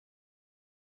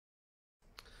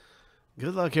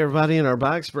Good luck, everybody, in our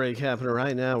box break happening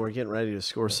right now. We're getting ready to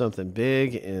score something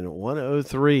big in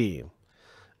 103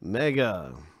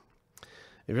 Mega.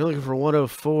 If you're looking for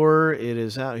 104, it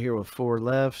is out here with 4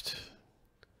 left.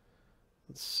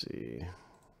 Let's see. It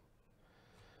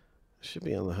should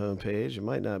be on the home page. It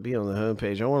might not be on the home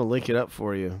page. I want to link it up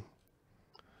for you.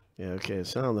 Yeah, okay.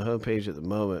 It's not on the home page at the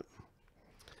moment.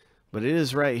 But it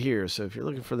is right here. So if you're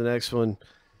looking for the next one,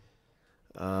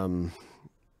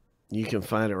 you can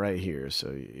find it right here.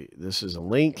 So this is a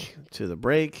link to the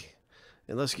break.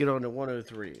 And let's get on to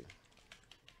 103.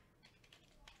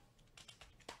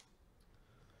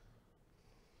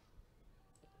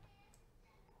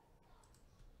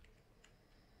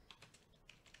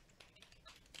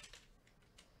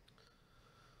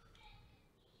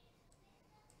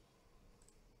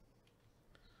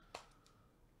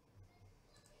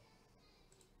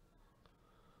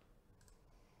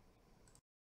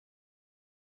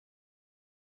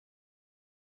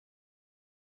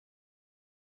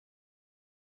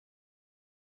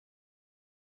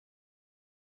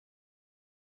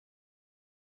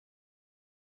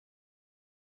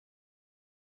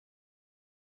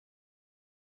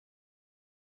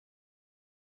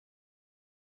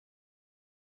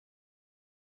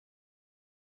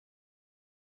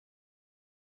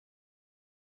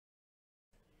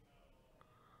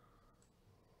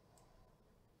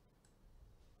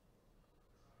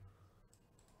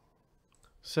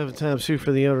 Seven times two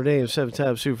for the Notre Dame, 7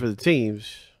 times two for the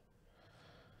teams.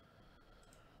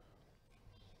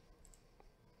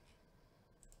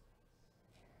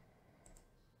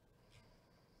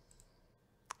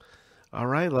 All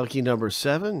right, lucky number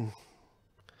 7.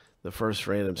 The first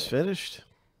random's finished.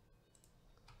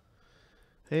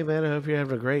 Hey, man, I hope you're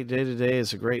having a great day today.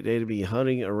 It's a great day to be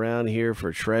hunting around here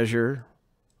for treasure.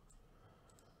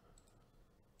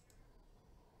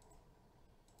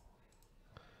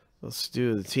 Let's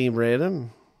do the team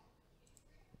random.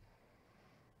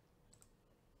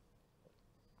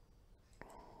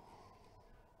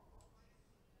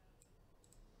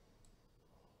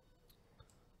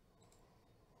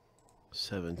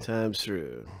 Seven times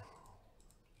through.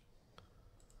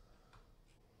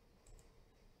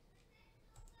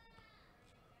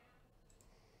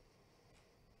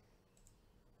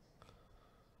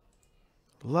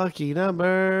 Lucky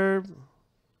number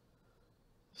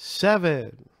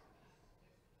 7.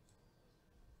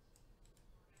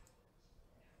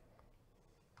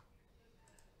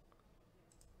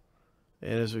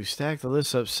 And as we stack the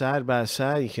list up side by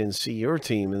side, you can see your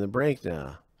team in the break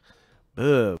now.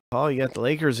 Boom. Paul, you got the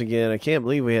Lakers again. I can't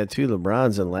believe we had 2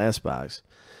 LeBrons in the last box.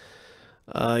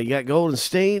 You got Golden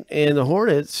State and the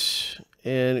Hornets.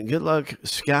 And good luck,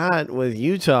 Scott, with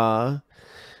Utah.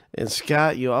 And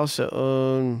Scott, you also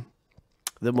own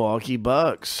the Milwaukee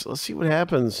Bucks. Let's see what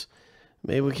happens.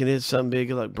 Maybe we can hit something big.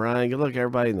 Good luck, Brian. Good luck,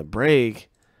 everybody, in the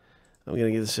break. I'm going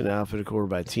to get this in alphabetical order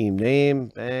by team name.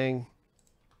 Bang.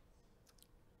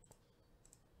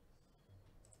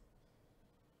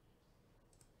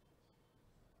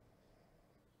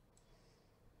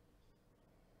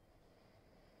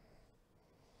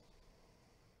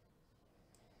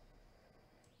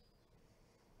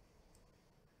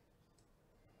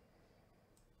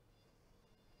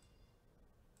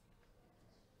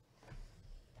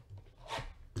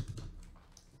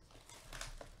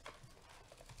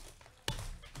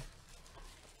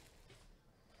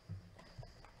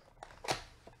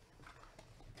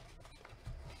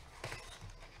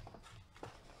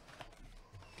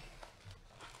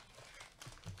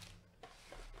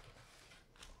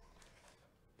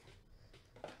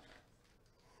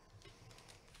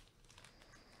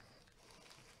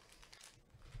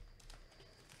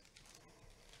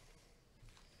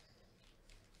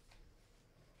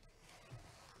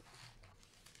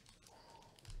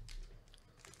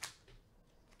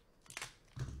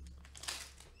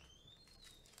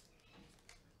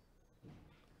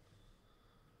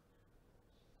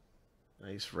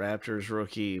 Nice Raptors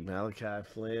rookie, Malachi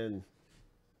Flynn.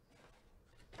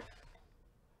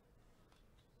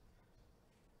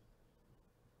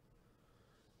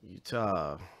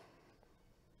 Utah.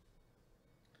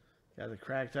 Got the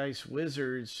Cracked Ice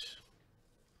Wizards.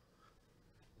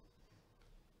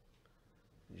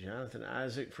 Jonathan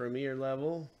Isaac, Premier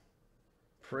level.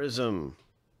 Prism.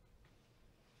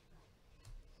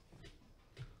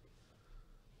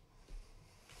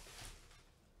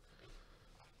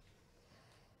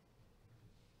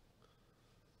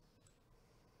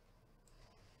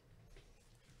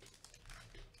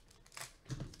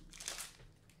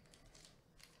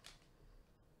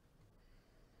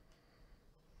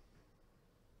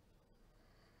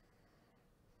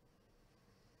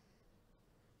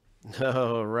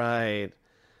 Oh, right.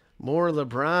 More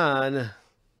LeBron.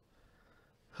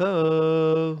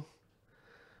 Ho.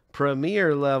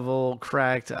 Premier level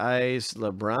cracked ice.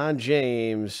 LeBron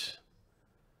James.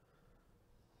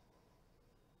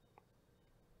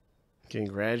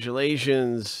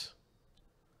 Congratulations.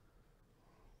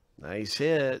 Nice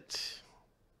hit.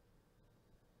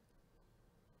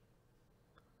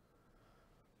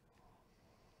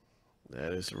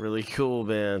 That is really cool,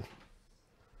 man.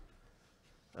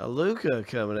 A Luka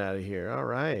coming out of here. All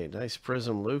right. Nice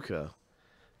Prism Luka.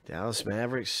 Dallas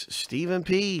Mavericks, Stephen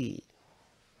P.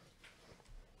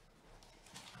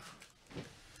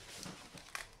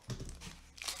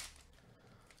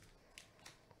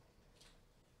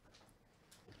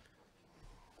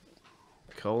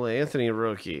 Cole Anthony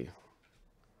rookie.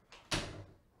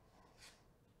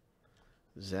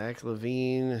 Zach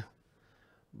LaVine,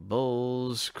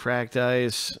 Bulls, cracked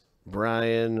ice.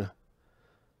 Brian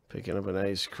picking up a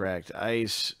nice cracked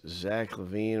ice. Zach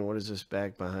LaVine, what is this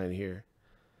back behind here?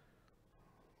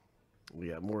 We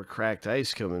got more cracked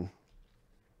ice coming.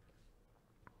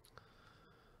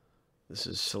 This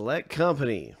is Select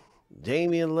Company.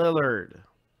 Damian Lillard.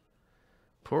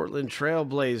 Portland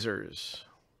Trailblazers.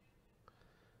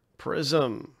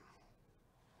 Prism.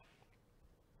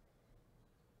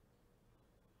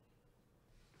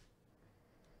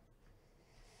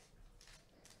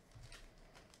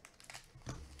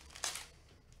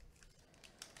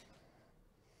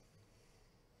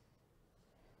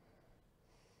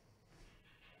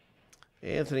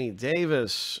 Anthony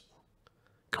Davis.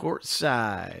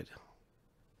 Courtside.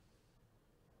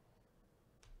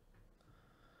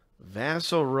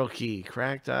 Vassal rookie.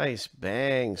 Cracked ice.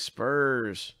 Bang.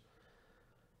 Spurs.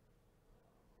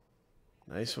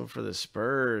 Nice one for the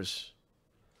Spurs.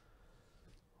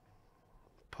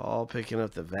 Paul picking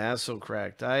up the Vassal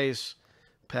cracked ice.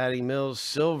 Patty Mills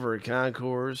silver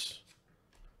concourse.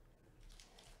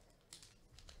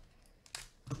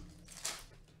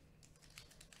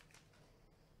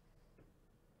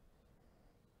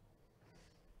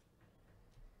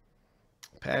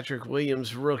 Patrick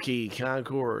Williams rookie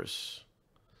concourse.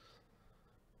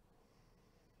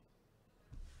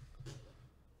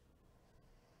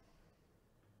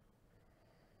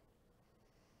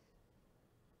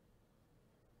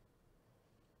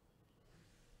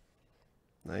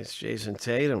 Nice Jason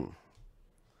Tatum.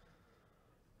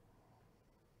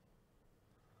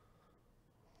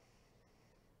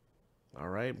 All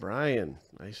right, Brian.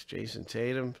 Nice Jason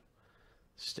Tatum.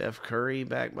 Steph Curry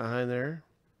back behind there.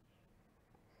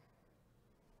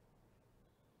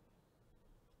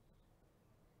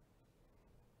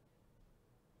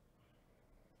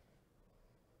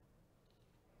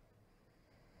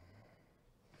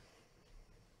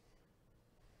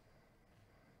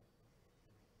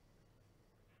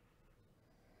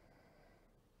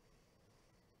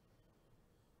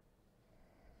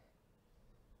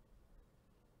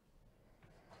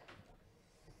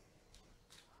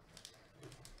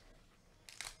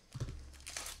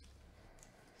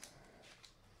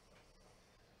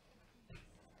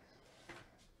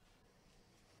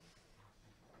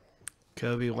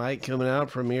 Kobe White coming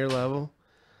out, premier level.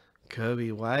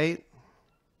 Kobe White.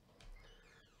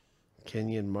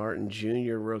 Kenyon Martin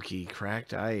Jr. rookie,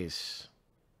 cracked ice.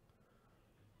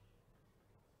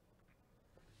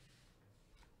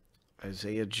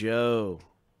 Isaiah Joe.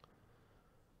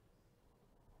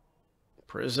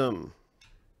 Prism.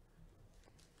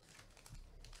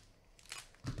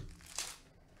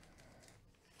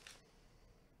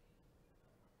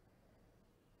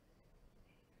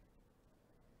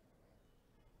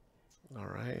 All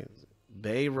right.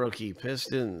 Bay rookie,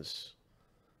 Pistons.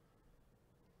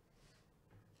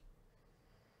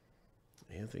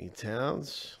 Anthony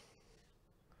Towns.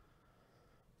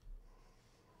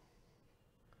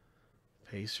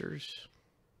 Pacers.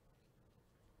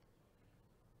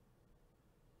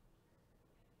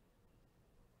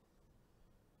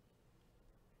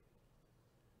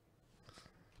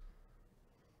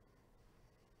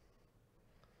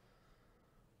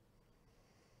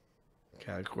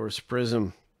 Concourse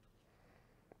Prism.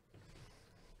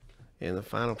 And the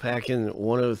final pack in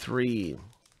 103.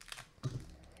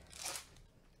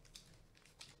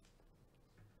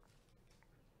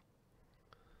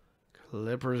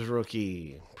 Clippers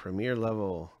rookie, premier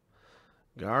level.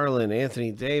 Garland,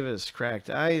 Anthony Davis, cracked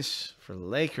ice for the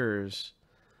Lakers.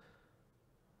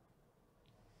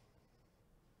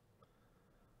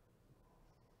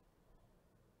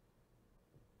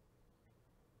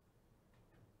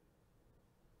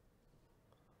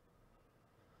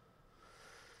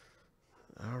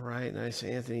 All right. right, nice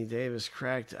Anthony Davis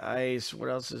cracked ice. What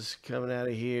else is coming out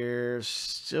of here?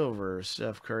 Silver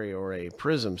Steph Curry, or a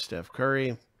Prism Steph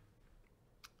Curry.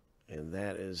 And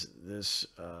that is this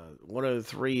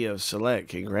 103 of Select.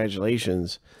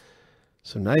 Congratulations.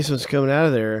 Some nice ones coming out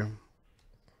of there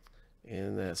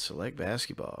in that Select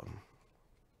basketball.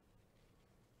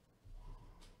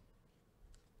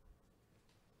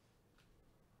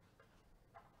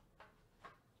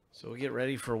 So we'll get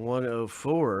ready for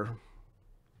 104.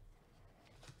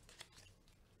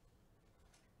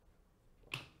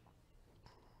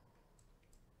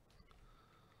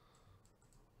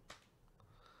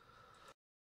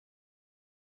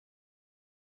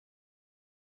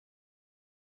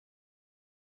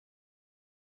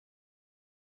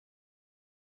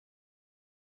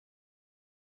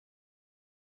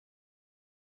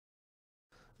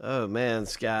 Oh, man,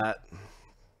 Scott.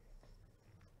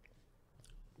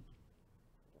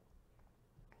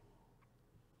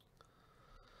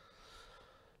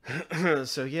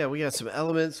 So, yeah, we got some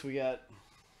elements. We got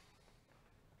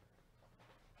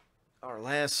our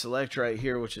last select right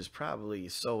here, which is probably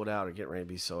sold out or getting ready to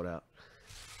be sold out.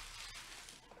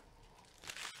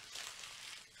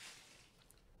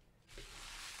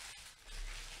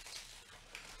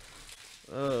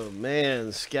 Oh,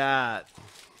 man, Scott.